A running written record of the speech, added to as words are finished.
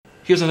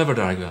Here's another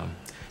diagram.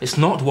 It's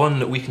not one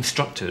that we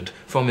constructed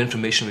from the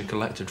information we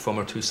collected from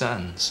our two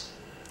sands.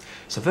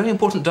 It's a very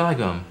important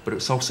diagram, but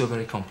it's also a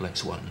very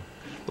complex one.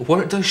 But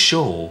what it does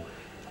show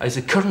is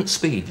the current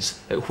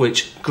speeds at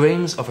which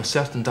grains of a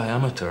certain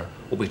diameter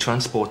will be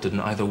transported in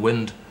either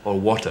wind or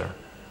water.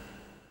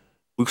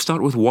 We'll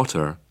start with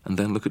water and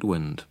then look at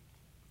wind.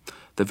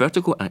 The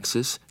vertical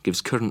axis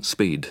gives current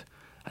speed,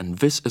 and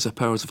this is a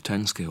powers of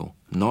 10 scale,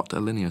 not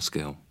a linear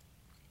scale.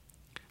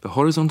 The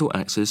horizontal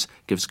axis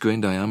gives grain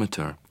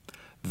diameter.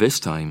 This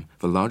time,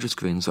 the largest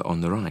grains are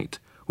on the right,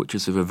 which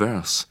is the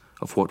reverse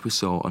of what we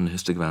saw on the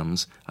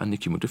histograms and the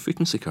cumulative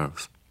frequency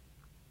curve.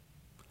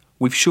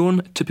 We've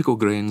shown typical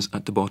grains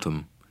at the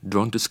bottom,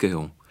 drawn to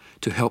scale,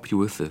 to help you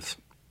with this.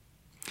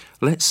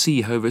 Let's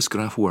see how this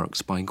graph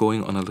works by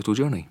going on a little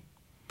journey.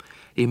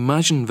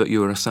 Imagine that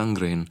you are a sand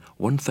grain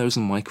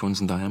 1,000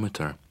 microns in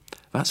diameter.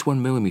 That's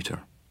 1 millimeter.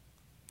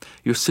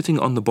 You're sitting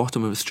on the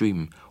bottom of a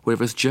stream where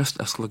there's just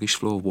a sluggish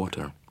flow of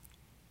water.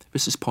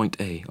 This is point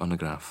A on the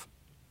graph.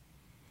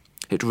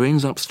 It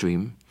rains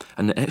upstream,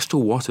 and the extra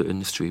water in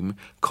the stream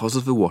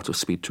causes the water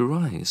speed to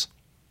rise.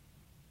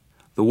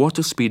 The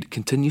water speed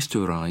continues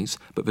to rise,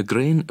 but the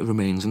grain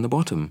remains in the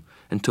bottom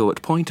until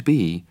at point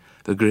B,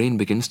 the grain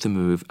begins to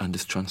move and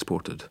is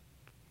transported.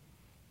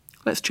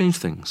 Let's change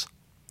things.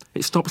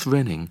 It stops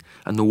raining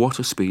and the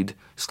water speed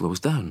slows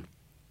down.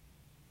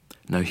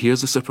 Now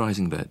here's the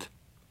surprising bit.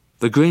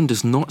 The grain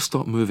does not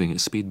stop moving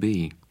at speed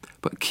B,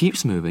 but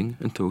keeps moving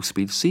until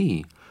speed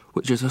C,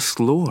 which is a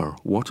slower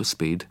water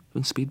speed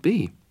than speed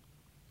B.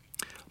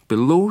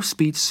 Below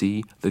speed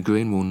C, the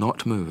grain will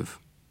not move.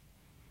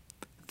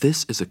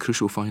 This is a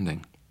crucial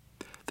finding.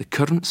 The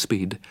current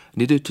speed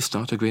needed to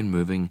start a grain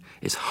moving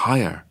is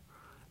higher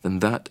than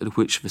that at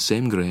which the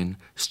same grain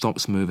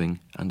stops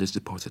moving and is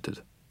deposited.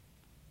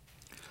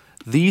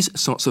 These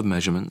sorts of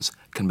measurements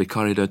can be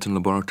carried out in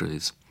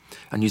laboratories,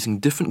 and using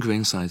different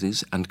grain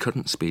sizes and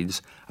current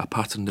speeds, a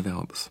pattern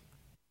develops.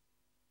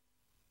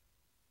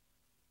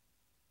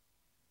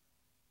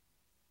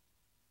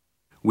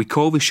 We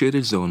call the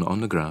shaded zone on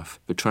the graph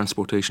the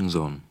transportation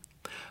zone.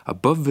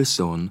 Above this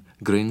zone,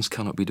 grains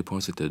cannot be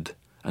deposited,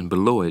 and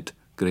below it,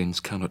 grains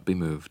cannot be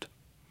moved.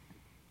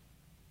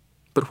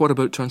 But what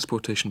about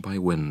transportation by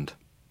wind?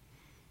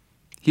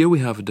 Here we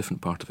have a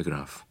different part of the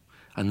graph,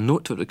 and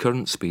note that the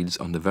current speeds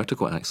on the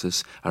vertical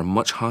axis are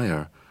much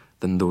higher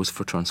than those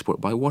for transport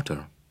by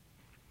water.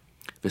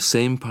 The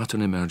same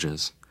pattern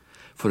emerges.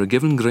 For a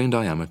given grain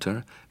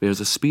diameter, there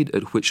is a speed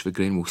at which the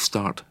grain will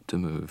start to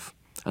move,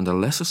 and a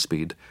lesser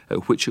speed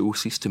at which it will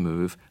cease to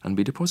move and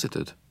be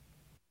deposited.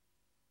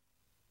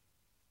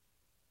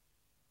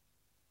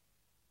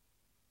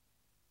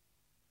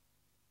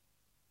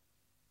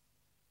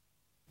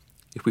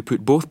 If we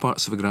put both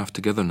parts of the graph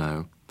together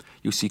now,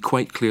 you'll see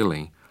quite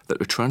clearly that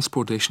the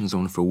transportation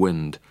zone for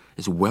wind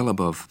is well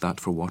above that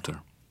for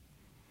water.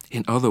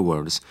 In other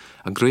words,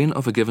 a grain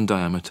of a given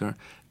diameter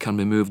can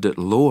be moved at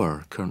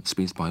lower current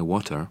speeds by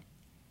water.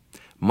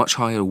 Much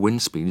higher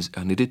wind speeds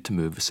are needed to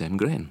move the same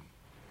grain.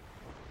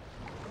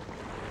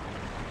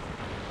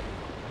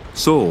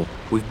 So,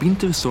 we've been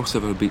to the source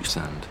of our beach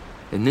sand,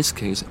 in this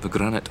case the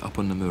granite up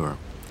on the moor,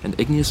 an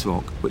igneous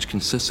rock which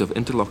consists of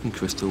interlocking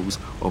crystals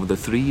of the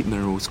three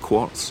minerals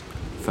quartz,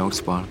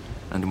 feldspar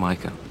and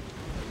mica.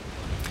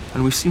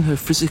 And we've seen how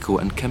physical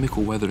and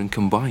chemical weathering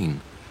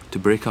combine to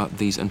break up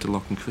these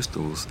interlocking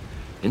crystals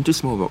into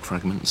small rock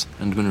fragments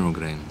and mineral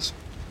grains.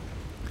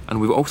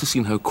 And we've also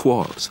seen how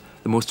quartz,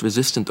 the most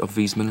resistant of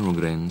these mineral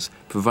grains,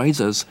 provides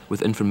us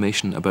with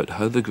information about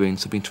how the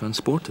grains have been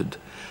transported,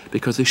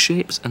 because the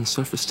shapes and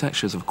surface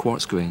textures of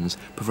quartz grains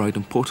provide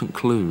important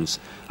clues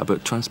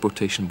about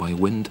transportation by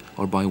wind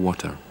or by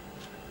water.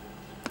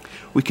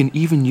 We can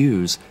even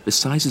use the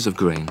sizes of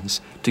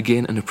grains to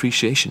gain an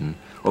appreciation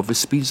of the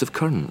speeds of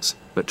currents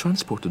that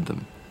transported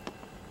them.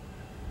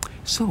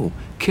 So,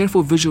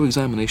 careful visual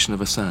examination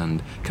of a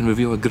sand can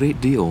reveal a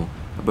great deal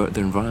about the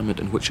environment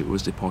in which it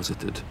was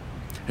deposited.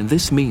 And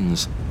this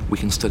means we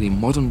can study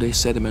modern-day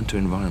sedimentary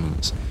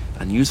environments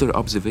and use our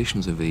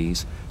observations of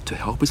these to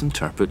help us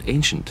interpret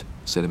ancient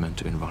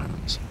sedimentary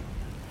environments.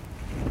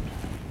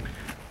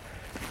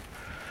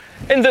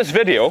 In this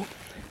video,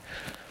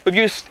 we've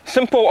used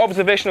simple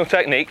observational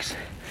techniques,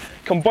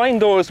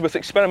 combined those with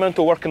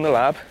experimental work in the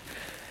lab,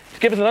 to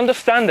give us an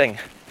understanding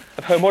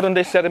of how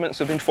modern-day sediments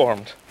have been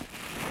formed.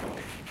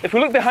 If we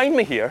look behind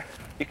me here,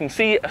 you can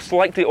see a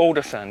slightly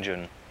older sand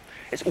dune.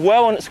 It's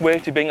well on its way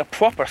to being a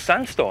proper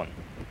sandstone.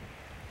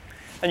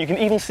 And you can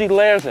even see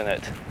layers in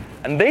it.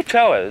 And they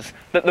tell us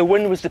that the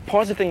wind was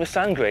depositing the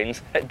sand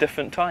grains at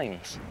different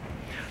times.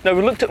 Now,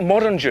 we looked at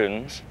modern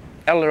dunes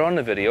earlier on in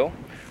the video.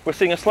 We're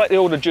seeing a slightly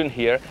older dune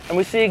here, and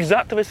we see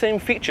exactly the same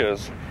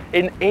features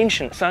in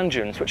ancient sand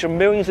dunes, which are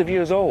millions of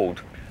years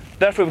old.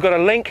 Therefore, we've got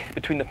a link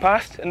between the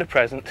past and the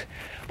present.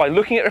 By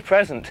looking at the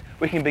present,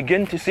 we can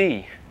begin to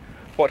see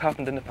what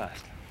happened in the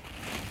past.